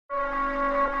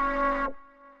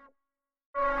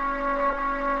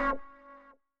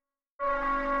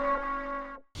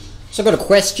So I've got a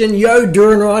question. Yo,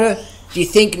 Duran Rider, do you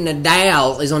think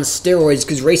Nadal is on steroids?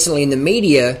 Because recently in the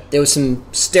media, there was some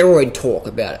steroid talk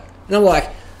about it. And I'm like,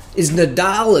 is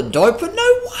Nadal a doper?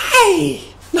 No way!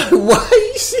 No way! Are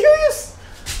you serious?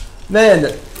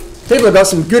 Man, people have got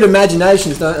some good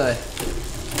imaginations, don't they?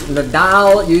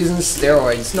 Nadal using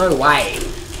steroids. No way.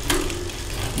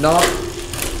 Not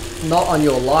on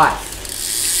your life.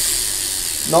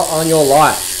 Not on your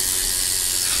life.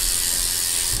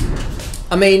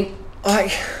 I mean,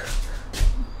 like,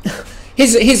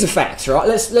 here's the facts, right?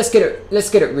 Let's get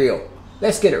it real.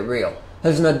 Let's get it real.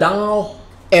 Has Nadal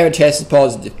ever tested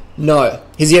positive? No.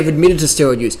 Has he ever admitted to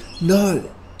steroid use? No.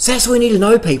 So that's what we need to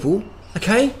know, people.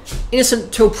 Okay?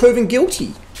 Innocent till proven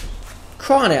guilty.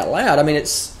 Crying out loud. I mean,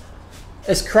 it's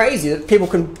crazy that people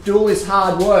can do all this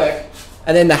hard work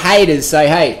and then the haters say,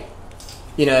 hey,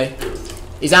 you know,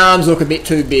 his arms look a bit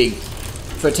too big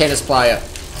for a tennis player.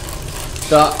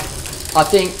 But I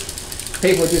think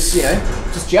people are just, you know,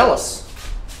 just jealous.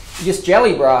 You're just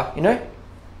jelly, bruh, you know?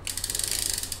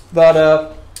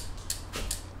 But,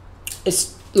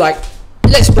 it's like,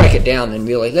 let's break it down then,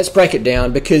 really. Let's break it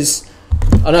down because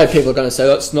I know people are going to say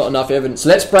that's not enough evidence. So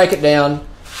let's break it down.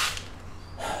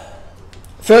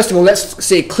 First of all, let's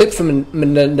see a clip from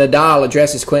Nadal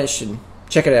address this question.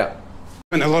 Check it out.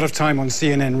 Spent a lot of time on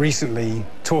CNN recently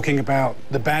talking about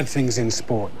the bad things in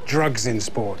sport, drugs in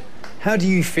sport. How do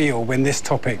you feel when this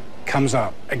topic comes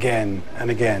up again and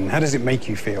again? How does it make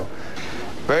you feel?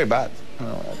 Very bad. You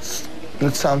know, it's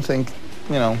something,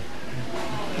 you know,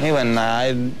 even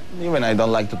I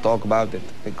don't like to talk about it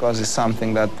because it's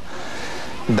something that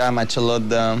damage a lot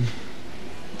the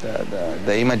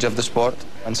image of the sport.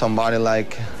 And somebody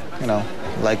like, you know,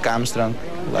 like Armstrong,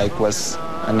 like was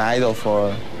an idol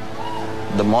for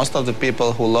the most of the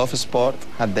people who love sport.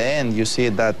 At the end, you see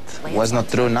that was not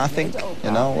true, nothing. You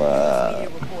know,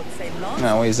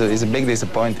 it's a big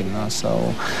disappointing. No? So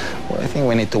I think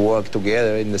we need to work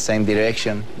together in the same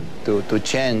direction to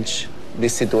change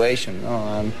this situation.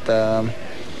 No? And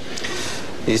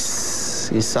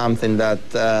it's something that.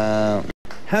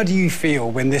 How do you feel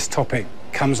when this topic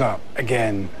comes up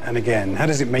again and again? How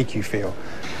does it make you feel?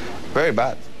 Very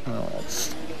bad. You know,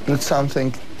 it's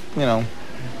something, you know,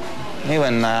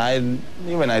 even I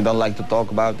don't like to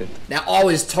talk about it. Now, I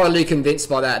was totally convinced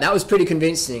by that. That was pretty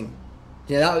convincing.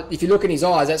 You know, if you look in his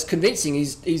eyes, that's convincing.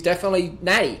 He's definitely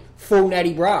natty, full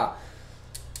natty bra.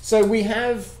 So we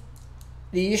have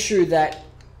the issue that,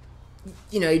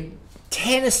 you know,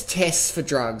 tennis tests for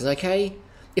drugs, okay?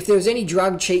 If there was any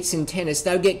drug cheats in tennis,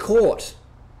 they would get caught.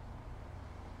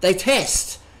 They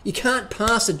test. You can't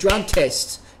pass a drug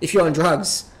test if you're on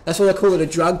drugs. That's why they call it a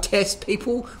drug test,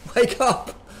 people. Wake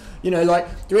up. You know,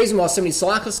 like, the reason why so many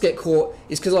cyclists get caught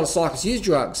is because a lot of cyclists use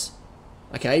drugs.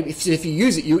 Okay? If you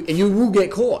use it, you will get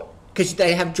caught. Because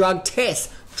they have drug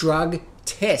tests. Drug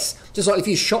tests. Just like if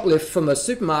you shoplift from a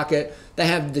supermarket, they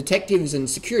have detectives and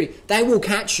security. They will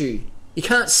catch you. You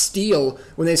can't steal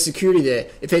when there's security there.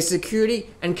 If there's security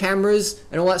and cameras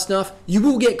and all that stuff, you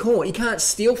will get caught. You can't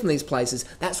steal from these places.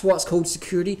 That's why it's called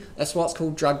security. That's why it's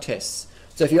called drug tests.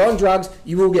 So if you're on drugs,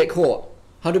 you will get caught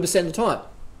 100% of the time.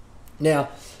 Now,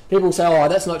 people say, oh,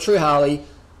 that's not true, Harley.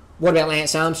 What about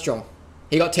Lance Armstrong?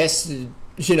 He got tested,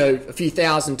 you know, a few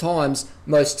thousand times.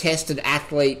 Most tested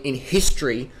athlete in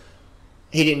history.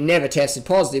 He never tested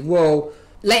positive. Well,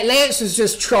 Lance was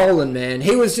just trolling, man.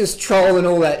 He was just trolling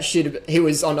all that shit. He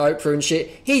was on Oprah and shit.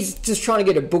 He's just trying to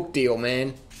get a book deal,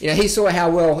 man. You know, he saw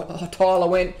how well Tyler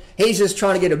went. He's just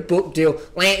trying to get a book deal.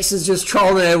 Lance is just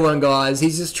trolling everyone, guys.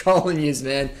 He's just trolling you,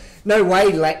 man. No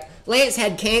way, Lance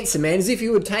had cancer, man. As if he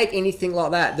would take anything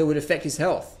like that would affect his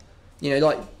health. You know,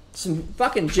 like, some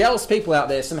fucking jealous people out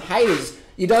there, some haters.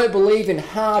 You don't believe in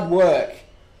hard work.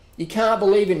 You can't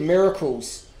believe in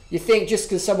miracles. You think just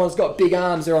because someone's got big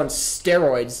arms they're on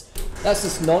steroids. That's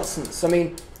just nonsense. I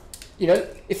mean, you know,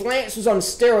 if Lance was on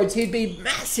steroids, he'd be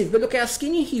massive, but look how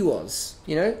skinny he was,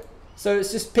 you know? So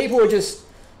it's just, people are just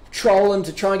trolling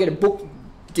to try and get a book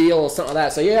deal or something like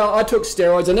that. So yeah, I took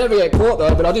steroids. I never got caught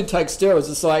though, but I did take steroids.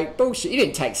 It's like, bullshit, you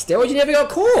didn't take steroids, you never got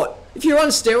caught. If you're on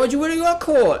steroids, you would have got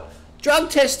caught. Drug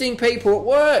testing, people, it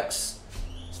works.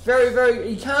 It's very,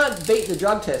 you can't beat the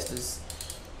drug testers.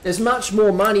 There's much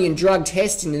more money in drug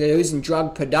testing than there is in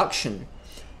drug production.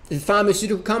 The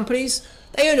pharmaceutical companies,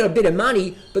 they earn a bit of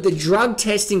money, but the drug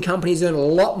testing companies earn a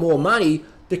lot more money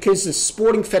because the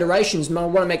sporting federations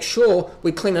want to make sure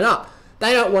we clean it up.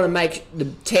 They don't want to make the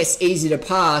tests easy to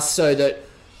pass so that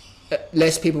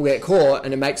less people get caught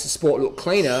and it makes the sport look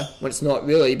cleaner when it's not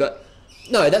really. But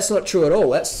no, that's not true at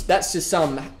all. That's just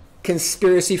some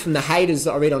conspiracy from the haters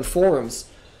that I read on forums.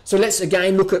 So let's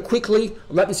again look at quickly,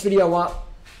 I'll wrap this video up.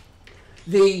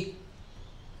 The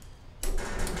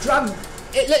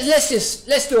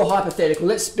Let's do a hypothetical.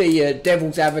 Let's be a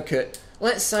devil's advocate.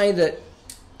 Let's say that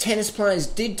tennis players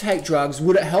did take drugs.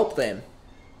 Would it help them?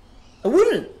 It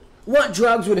wouldn't. What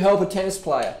drugs would help a tennis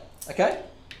player? Okay?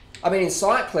 I mean, in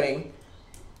cycling,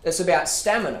 it's about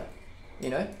stamina, you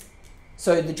know?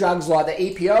 So the drugs like the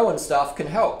EPO and stuff can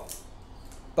help.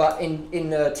 But in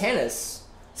tennis,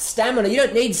 stamina, you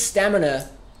don't need stamina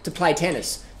to play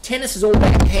tennis. Tennis is all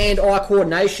about hand-eye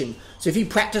coordination. So if you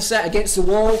practice that against the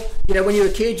wall, you know, when you're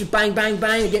a kid, just bang, bang,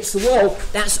 bang against the wall,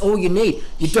 that's all you need.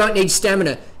 You don't need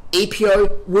stamina.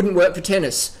 EPO wouldn't work for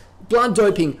tennis. Blood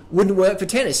doping wouldn't work for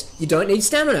tennis. You don't need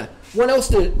stamina. What else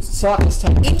do cyclists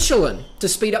take? Insulin to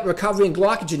speed up recovery and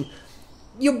glycogen.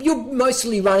 You're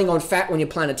mostly running on fat when you're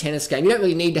playing a tennis game. You don't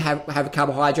really need to have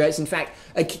carbohydrates. In fact,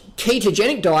 a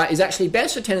ketogenic diet is actually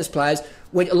best for tennis players,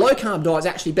 when a low-carb diet is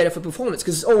actually better for performance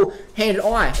because it's all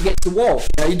hand-eye against the wall. You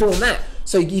know, you're doing that.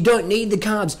 So you don't need the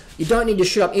carbs. You don't need to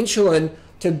shoot up insulin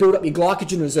to build up your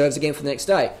glycogen reserves again for the next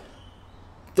day.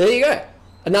 There you go.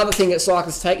 Another thing that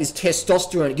cyclists take is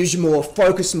testosterone. It gives you more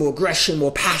focus, more aggression,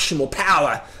 more passion, more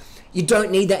power. You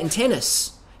don't need that in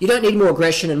tennis. You don't need more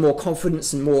aggression and more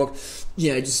confidence and more,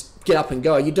 you know, just get up and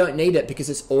go. You don't need it because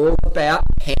it's all about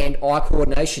hand-eye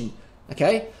coordination,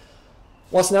 okay?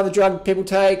 What's another drug people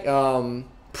take? Provigil,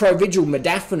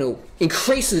 modafinil.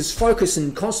 Increases focus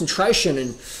and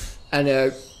concentration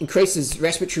and increases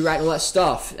respiratory rate and all that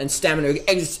stuff. And stamina,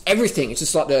 everything. It's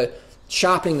just like the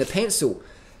sharpening the pencil.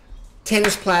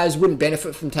 Tennis players wouldn't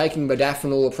benefit from taking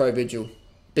modafinil or Provigil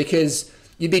because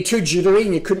you'd be too jittery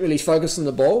and you couldn't really focus on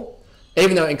the ball.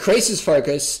 Even though it increases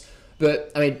focus,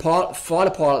 but I mean, fighter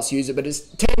pilots use it, but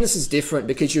tennis is different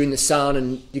because you're in the sun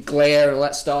and you glare and all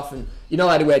that stuff, and you're not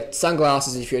allowed to wear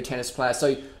sunglasses if you're a tennis player.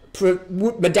 So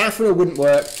modafinil wouldn't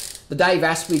work. The Dave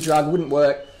Asprey drug wouldn't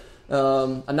work.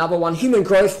 Another one, human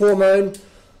growth hormone.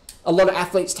 A lot of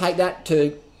athletes take that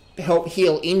to help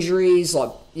heal injuries,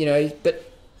 like, you know, but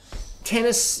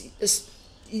tennis,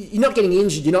 you're not getting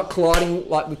injured. You're not colliding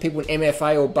like with people in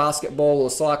MFA or basketball or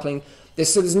cycling.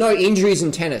 There's no injuries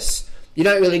in tennis. You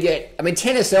don't really get... I mean,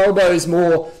 tennis elbow is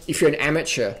more if you're an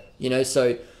amateur, you know.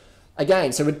 So,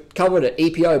 again, so we covered it.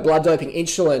 EPO, blood doping,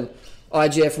 insulin,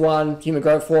 IGF-1, human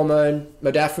growth hormone,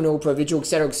 modafinil, Provigil,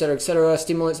 etc.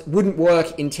 Stimulants wouldn't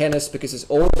work in tennis because it's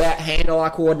all about hand-eye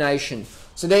coordination.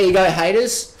 So there you go,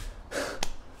 haters.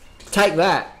 Take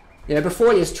that. You know,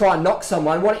 before you try and knock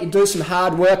someone, why don't you do some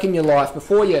hard work in your life?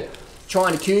 Before you try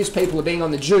and accuse people of being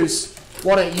on the juice,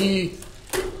 why don't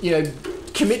you know,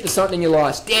 commit to something in your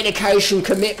life? Dedication,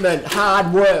 commitment,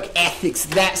 hard work, ethics.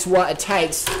 That's what it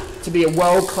takes to be a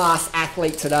world-class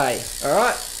athlete today. All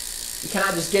right? You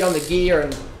can't just get on the gear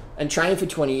and train for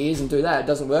 20 years and do that. It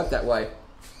doesn't work that way.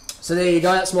 So there you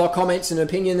go. That's my comments and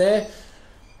opinion there.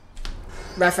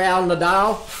 Rafael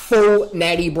Nadal, full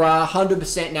natty bra,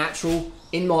 100% natural,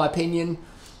 in my opinion.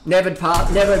 Never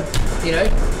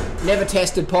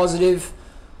tested positive.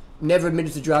 Never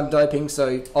admitted to drug doping,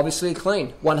 so obviously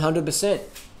clean, 100%.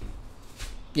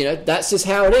 You know, that's just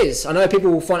how it is. I know people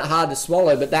will find it hard to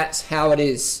swallow, but that's how it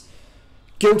is.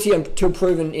 Guilty until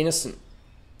proven innocent.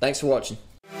 Thanks for watching.